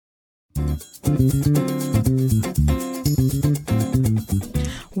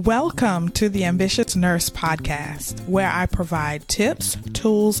Welcome to the Ambitious Nurse Podcast, where I provide tips,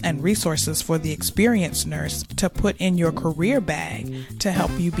 tools, and resources for the experienced nurse to put in your career bag to help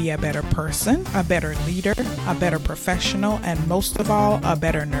you be a better person, a better leader, a better professional, and most of all, a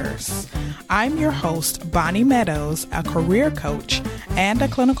better nurse. I'm your host, Bonnie Meadows, a career coach and a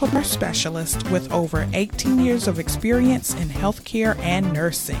clinical nurse specialist with over 18 years of experience in healthcare and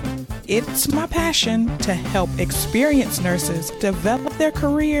nursing. It's my passion to help experienced nurses develop their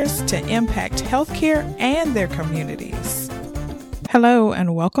careers to impact healthcare and their communities. Hello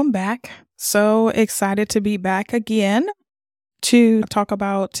and welcome back. So excited to be back again to talk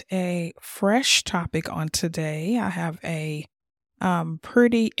about a fresh topic on today. I have a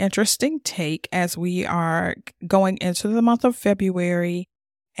pretty interesting take as we are going into the month of February.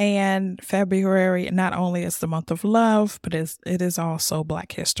 And February not only is the month of love, but it is also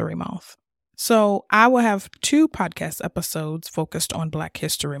Black History Month. So I will have 2 podcast episodes focused on Black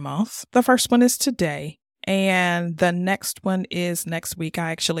History Month. The first one is today, and the next one is next week.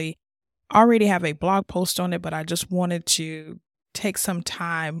 I actually already have a blog post on it, but I just wanted to take some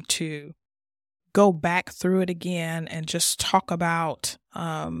time to go back through it again and just talk about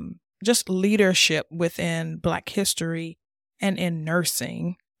just leadership within Black history and in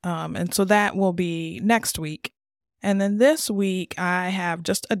nursing. And so that will be next week. And then this week, I have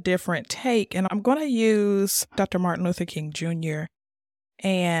just a different take, and I'm going to use Dr. Martin Luther King Jr.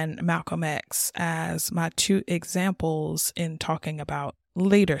 and Malcolm X as my 2 examples in talking about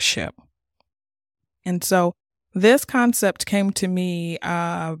leadership. And so this concept came to me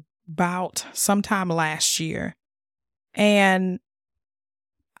about sometime last year, and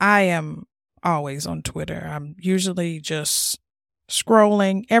I am always on Twitter. I'm usually just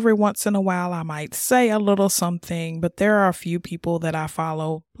scrolling. Every once in a while, I might say a little something, but there are a few people that I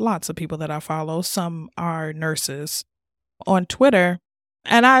follow, lots of people that I follow. Some are nurses on Twitter,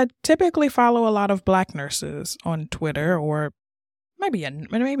 and I typically follow a lot of Black nurses on Twitter, or maybe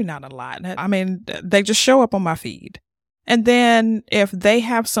not a lot. I mean, they just show up on my feed. And then if they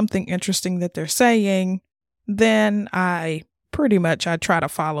have something interesting that they're saying, then I try to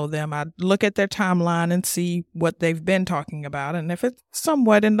follow them. I look at their timeline and see what they've been talking about. And if it's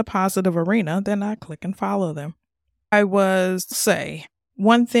somewhat in the positive arena, then I click and follow them.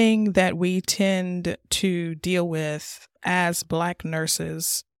 One thing that we tend to deal with as Black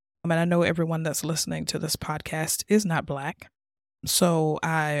nurses, and I know everyone that's listening to this podcast is not Black. So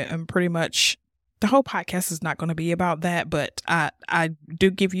I am the whole podcast is not going to be about that, but I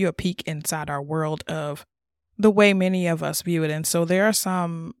do give you a peek inside our world of the way many of us view it. And so there are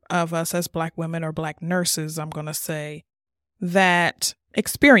some of us as Black women or Black nurses, I'm going to say, that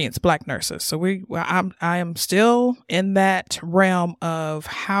experience Black nurses. So I am still in that realm of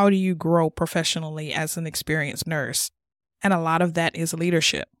how do you grow professionally as an experienced nurse? And a lot of that is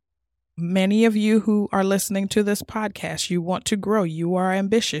leadership. Many of you who are listening to this podcast, you want to grow. You are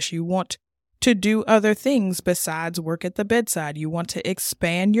ambitious. You want to do other things besides work at the bedside. You want to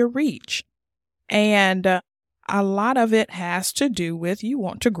expand your reach. And a lot of it has to do with you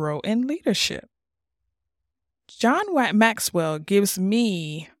want to grow in leadership. John Maxwell gives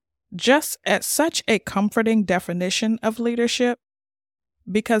me just such a comforting definition of leadership,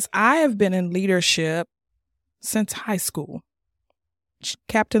 because I have been in leadership since high school.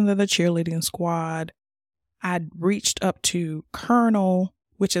 Captain of the cheerleading squad. I'd reached up to colonel,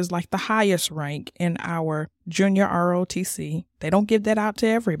 which is like the highest rank in our junior ROTC. They don't give that out to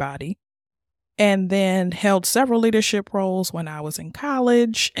everybody. And then held several leadership roles when I was in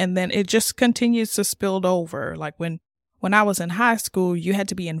college. And then it just continues to spill over. Like when I was in high school, you had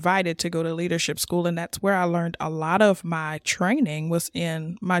to be invited to go to leadership school. And that's where I learned a lot of my training was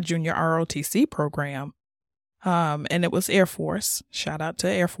in my junior ROTC program. And it was Air Force. Shout out to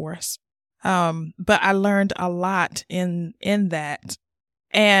Air Force. But I learned a lot in that.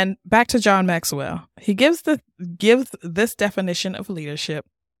 And back to John Maxwell. He gives this definition of leadership.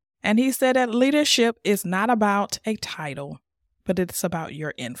 And he said that leadership is not about a title, but it's about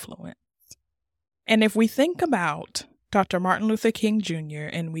your influence. And if we think about Dr. Martin Luther King Jr.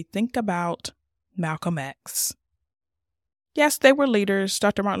 and we think about Malcolm X, yes, they were leaders.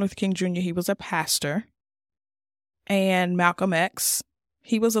 Dr. Martin Luther King Jr., he was a pastor. And Malcolm X,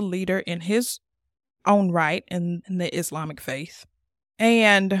 he was a leader in his own right in the Islamic faith.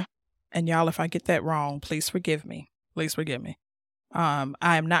 And y'all, if I get that wrong, please forgive me. Please forgive me. I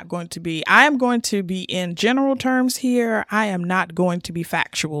am going to be in general terms here. I am not going to be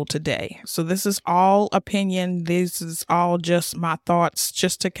factual today. So this is all opinion. This is all just my thoughts,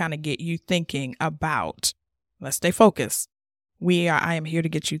 just to kind of get you thinking about, let's stay focused, I am here to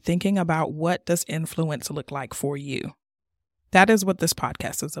get you thinking about what does influence look like for you. That is what this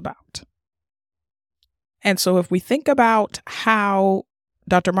podcast is about. And so if we think about how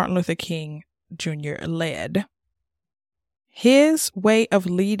Dr. Martin Luther King Jr. led, his way of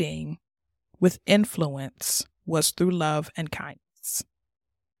leading with influence was through love and kindness.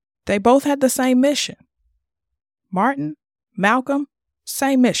 They both had the same mission. Martin, Malcolm,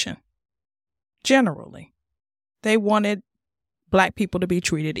 same mission. Generally, they wanted Black people to be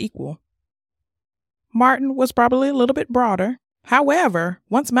treated equal. Martin was probably a little bit broader. However,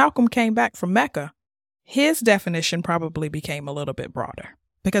 once Malcolm came back from Mecca, his definition probably became a little bit broader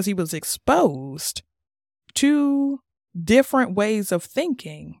because he was exposed to different ways of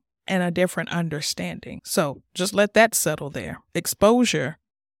thinking and a different understanding. So just let that settle there. Exposure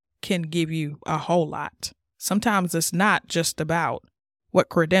can give you a whole lot. Sometimes it's not just about what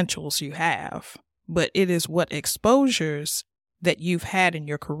credentials you have, but it is what exposures that you've had in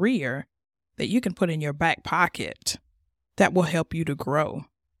your career that you can put in your back pocket that will help you to grow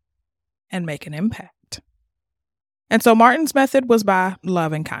and make an impact. And so Martin's method was by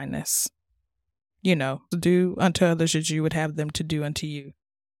love and kindness. Do unto others as you would have them to do unto you.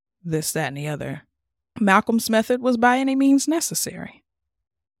 This, that, and the other. Malcolm's method was by any means necessary.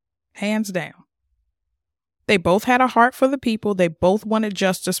 Hands down. They both had a heart for the people. They both wanted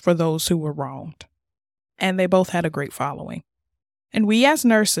justice for those who were wronged. And they both had a great following. And we as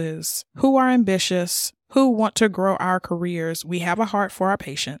nurses who are ambitious, who want to grow our careers, we have a heart for our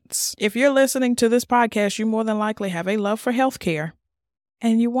patients. If you're listening to this podcast, you more than likely have a love for healthcare.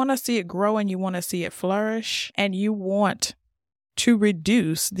 And you want to see it grow and you want to see it flourish. And you want to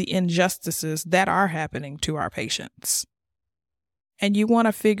reduce the injustices that are happening to our patients. And you want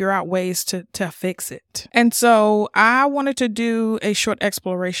to figure out ways to fix it. And so I wanted to do a short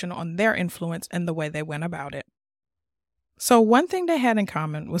exploration on their influence and the way they went about it. So one thing they had in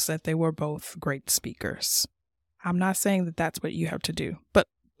common was that they were both great speakers. I'm not saying that that's what you have to do, but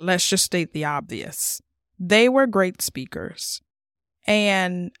let's just state the obvious. They were great speakers.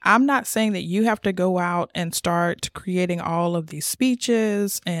 And I'm not saying that you have to go out and start creating all of these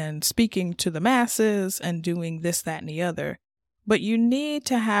speeches and speaking to the masses and doing this, that, and the other. But you need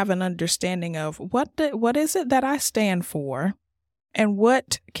to have an understanding of what is it that I stand for and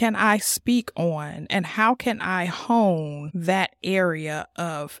what can I speak on and how can I hone that area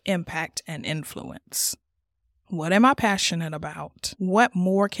of impact and influence? What am I passionate about? What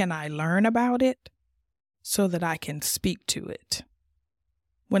more can I learn about it so that I can speak to it?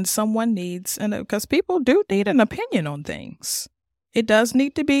 When someone needs, and because people do need an opinion on things, it does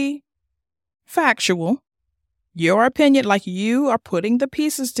need to be factual. Your opinion, like you are putting the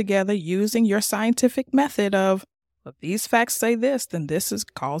pieces together using your scientific method of, if these facts say this, then this is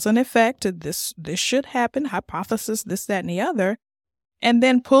cause and effect. This should happen, hypothesis, this, that, and the other. And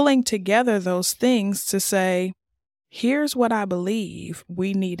then pulling together those things to say, here's what I believe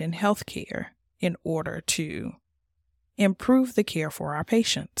we need in healthcare in order to improve the care for our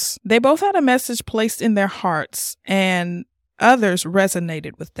patients. They both had a message placed in their hearts and others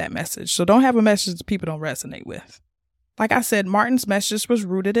resonated with that message. So don't have a message that people don't resonate with. Like I said, Martin's message was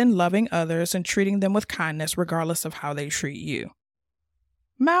rooted in loving others and treating them with kindness regardless of how they treat you.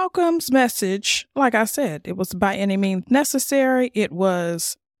 Malcolm's message, like I said, it was by any means necessary. It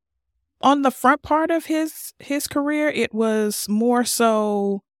was on the front part of his career. It was more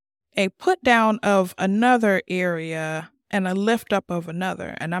so a put down of another area and a lift up of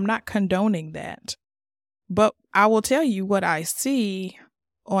another. And I'm not condoning that. But I will tell you what I see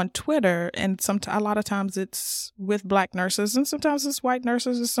on Twitter, and a lot of times it's with Black nurses, and sometimes it's white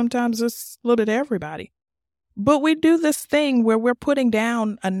nurses, and sometimes it's a little bit of everybody. But we do this thing where we're putting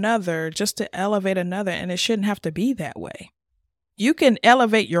down another just to elevate another, and it shouldn't have to be that way. You can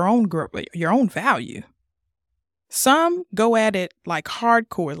elevate your own group, your own value. Some go at it like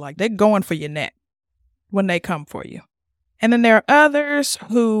hardcore, like they're going for your neck when they come for you. And then there are others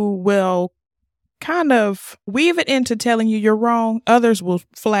who will kind of weave it into telling you you're wrong. Others will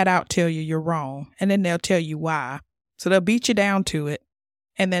flat out tell you you're wrong, and then they'll tell you why. So they'll beat you down to it.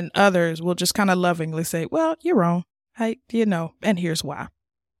 And then others will just kind of lovingly say, well, you're wrong. And here's why.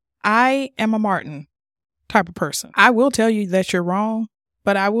 I am a Martin type of person. I will tell you that you're wrong,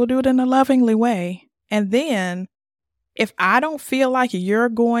 but I will do it in a lovingly way. And then if I don't feel like you're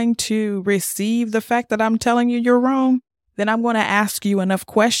going to receive the fact that I'm telling you you're wrong, then I'm going to ask you enough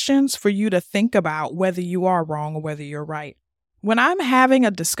questions for you to think about whether you are wrong or whether you're right. When I'm having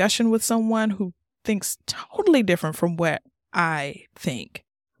a discussion with someone who thinks totally different from what I think,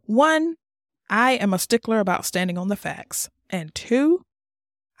 one, I am a stickler about standing on the facts. And two,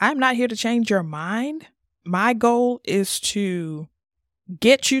 I'm not here to change your mind. My goal is to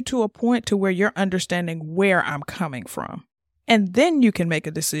get you to a point to where you're understanding where I'm coming from. And then you can make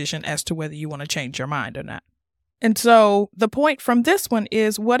a decision as to whether you want to change your mind or not. And so the point from this one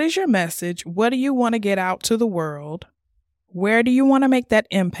is, what is your message? What do you want to get out to the world? Where do you want to make that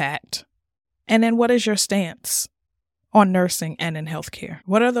impact? And then what is your stance on nursing and in healthcare?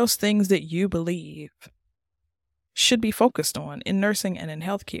 What are those things that you believe should be focused on in nursing and in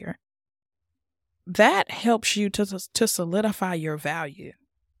healthcare? That helps you to solidify your value.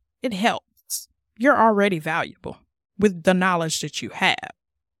 It helps. You're already valuable with the knowledge that you have.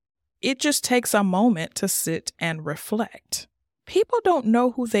 It just takes a moment to sit and reflect. People don't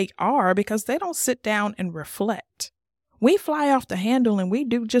know who they are because they don't sit down and reflect. We fly off the handle and we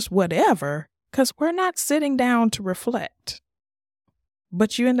do just whatever because we're not sitting down to reflect.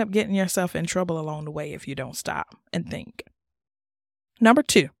 But you end up getting yourself in trouble along the way if you don't stop and think. Number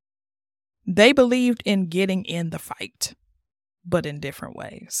 2, they believed in getting in the fight, but in different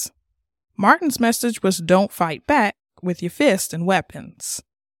ways. Martin's message was, don't fight back with your fists and weapons,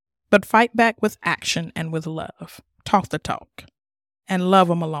 but fight back with action and with love. Talk the talk and love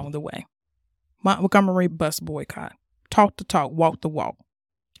them along the way. Montgomery bus boycott. Talk the talk, walk the walk.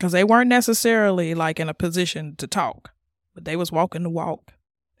 Because they weren't necessarily like in a position to talk, but they was walking the walk,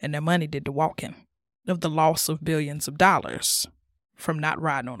 and their money did the walking of the loss of billions of dollars from not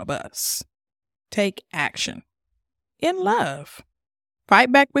riding on a bus. Take action. In love.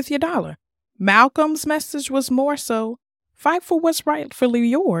 Fight back with your dollar. Malcolm's message was more so, fight for what's rightfully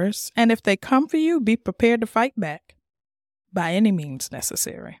yours, and if they come for you, be prepared to fight back by any means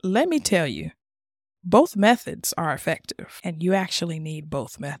necessary. Let me tell you, both methods are effective, and you actually need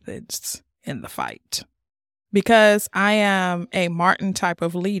both methods in the fight. Because I am a Martin type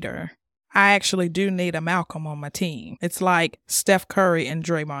of leader, I actually do need a Malcolm on my team. It's like Steph Curry and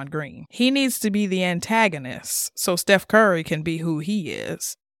Draymond Green. He needs to be the antagonist so Steph Curry can be who he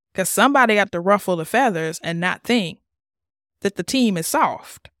is. Because somebody got to ruffle the feathers and not think that the team is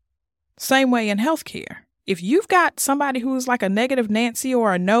soft. Same way in healthcare. If you've got somebody who's like a negative Nancy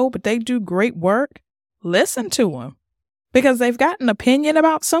or a no, but they do great work, listen to them because they've got an opinion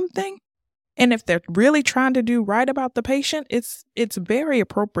about something. And if they're really trying to do right about the patient, it's very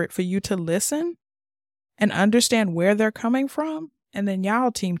appropriate for you to listen and understand where they're coming from. And then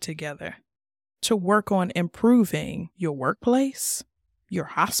y'all team together to work on improving your workplace, your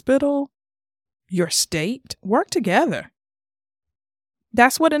hospital, your state. Work together.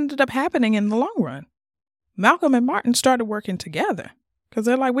 That's what ended up happening in the long run. Malcolm and Martin started working together because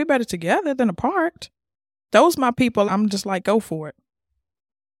they're like, we better together than apart. Those my people. I'm just like, go for it.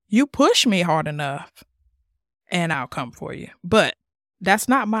 You push me hard enough and I'll come for you. But that's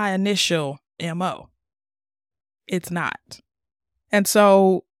not my initial MO. It's not. And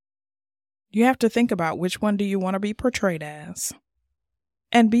so you have to think about which one do you want to be portrayed as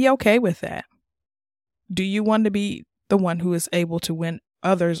and be okay with that. Do you want to be the one who is able to win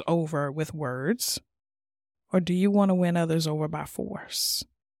others over with words? Or do you want to win others over by force?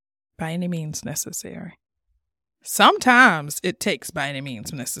 By any means necessary. Sometimes it takes by any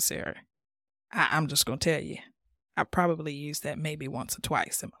means necessary. I'm just going to tell you, I probably used that maybe once or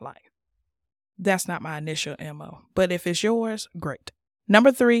twice in my life. That's not my initial MO. But if it's yours, great.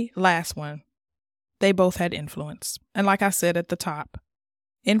 Number 3, last one. They both had influence. And like I said at the top,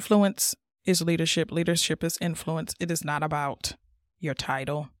 influence is leadership. Leadership is influence. It is not about your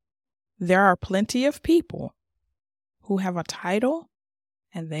title. There are plenty of people who have a title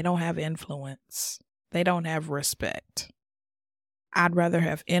and they don't have influence. They don't have respect. I'd rather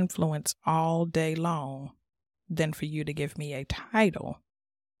have influence all day long than for you to give me a title.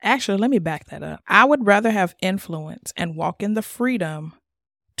 Actually, let me back that up. I would rather have influence and walk in the freedom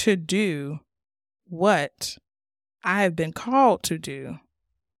to do what I have been called to do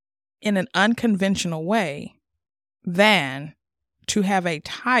in an unconventional way than to have a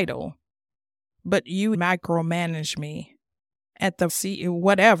title, but you micromanage me at the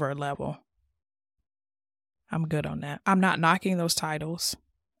whatever level. I'm good on that. I'm not knocking those titles.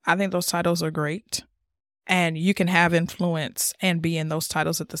 I think those titles are great. And you can have influence and be in those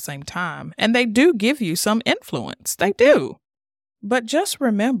titles at the same time. And they do give you some influence. They do. But just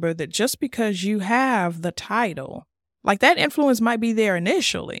remember that just because you have the title, like that influence might be there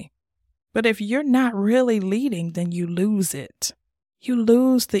initially. But if you're not really leading, then you lose it. You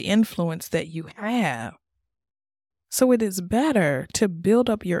lose the influence that you have. So it is better to build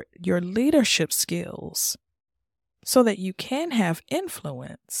up your leadership skills so that you can have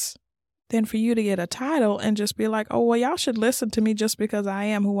influence than for you to get a title and just be like, oh, well, y'all should listen to me just because I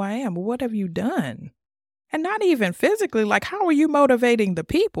am who I am. Well, what have you done? And not even physically, like, how are you motivating the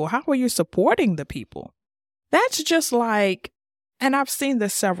people? How are you supporting the people? That's just like, and I've seen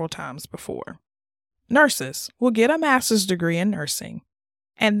this several times before. Nurses will get a master's degree in nursing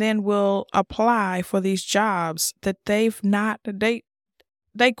and then will apply for these jobs that they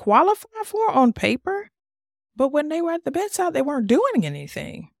qualify for on paper, but when they were at the bedside, they weren't doing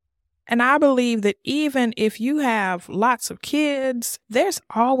anything. And I believe that even if you have lots of kids, there's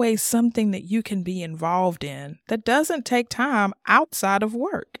always something that you can be involved in that doesn't take time outside of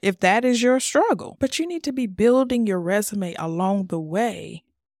work, if that is your struggle. But you need to be building your resume along the way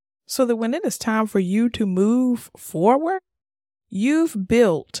so that when it is time for you to move forward, you've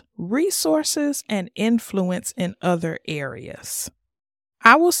built resources and influence in other areas.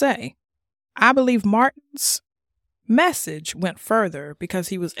 I will say, I believe Martin's message went further because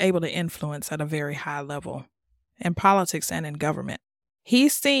he was able to influence at a very high level in politics and in government. He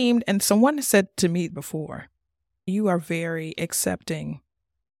seemed, and someone said to me before, you are very accepting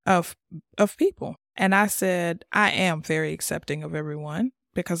of people. And I said, I am very accepting of everyone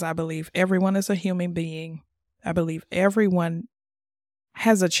because I believe everyone is a human being. I believe everyone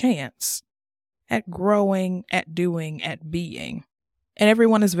has a chance at growing, at doing, at being. And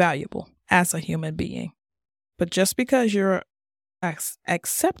everyone is valuable as a human being. But just because you're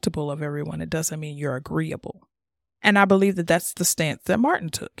acceptable of everyone, it doesn't mean you're agreeable. And I believe that that's the stance that Martin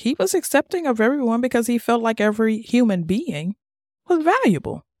took. He was accepting of everyone because he felt like every human being was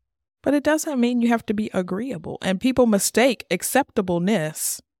valuable. But it doesn't mean you have to be agreeable. And people mistake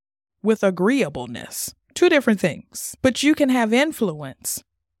acceptableness with agreeableness. Two different things. But you can have influence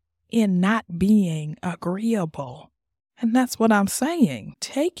in not being agreeable. And that's what I'm saying.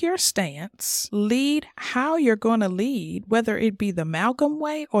 Take your stance, lead how you're going to lead, whether it be the Malcolm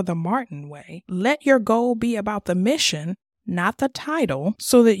way or the Martin way. Let your goal be about the mission, not the title,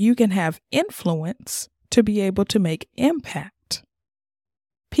 so that you can have influence to be able to make impact.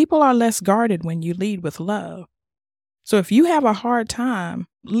 People are less guarded when you lead with love. So if you have a hard time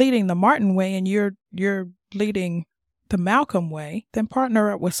leading the Martin way and you're leading the Malcolm way, then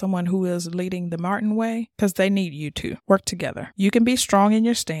partner up with someone who is leading the Martin way because they need you to work together. You can be strong in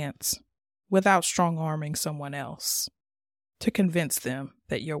your stance without strong-arming someone else to convince them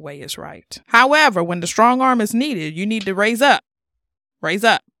that your way is right. However, when the strong arm is needed, you need to raise up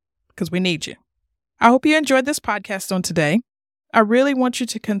because we need you. I hope you enjoyed this podcast on today. I really want you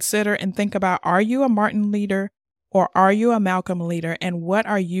to consider and think about, are you a Martin leader or are you a Malcolm leader, and what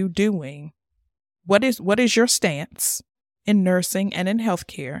are you doing? What is your stance in nursing and in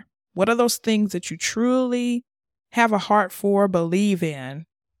healthcare? What are those things that you truly have a heart for, believe in?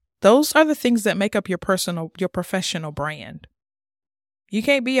 Those are the things that make up your professional brand. You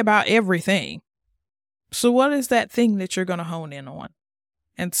can't be about everything. So what is that thing that you're going to hone in on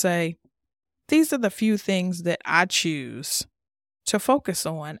and say, these are the few things that I choose to focus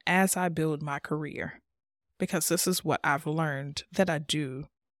on as I build my career? Because this is what I've learned that I do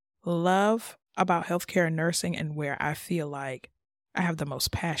love about healthcare and nursing, and where I feel like I have the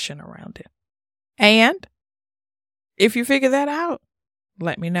most passion around it. And if you figure that out,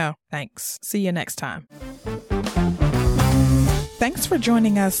 let me know. Thanks. See you next time. Thanks for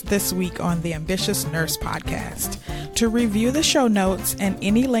joining us this week on the Ambitious Nurse Podcast. To review the show notes and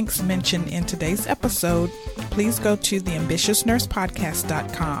any links mentioned in today's episode, please go to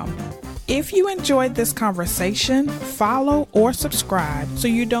theambitiousnursepodcast.com. If you enjoyed this conversation, follow or subscribe so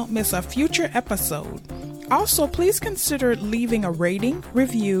you don't miss a future episode. Also, please consider leaving a rating,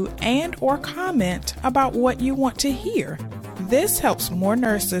 review, and or comment about what you want to hear. This helps more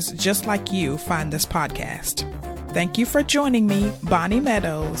nurses just like you find this podcast. Thank you for joining me, Bonnie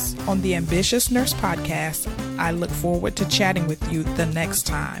Meadows, on the Ambitious Nurse Podcast. I look forward to chatting with you the next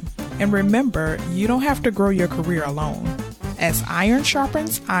time. And remember, you don't have to grow your career alone. As iron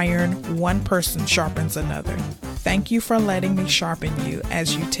sharpens iron, one person sharpens another. Thank you for letting me sharpen you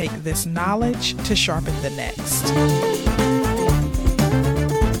as you take this knowledge to sharpen the next.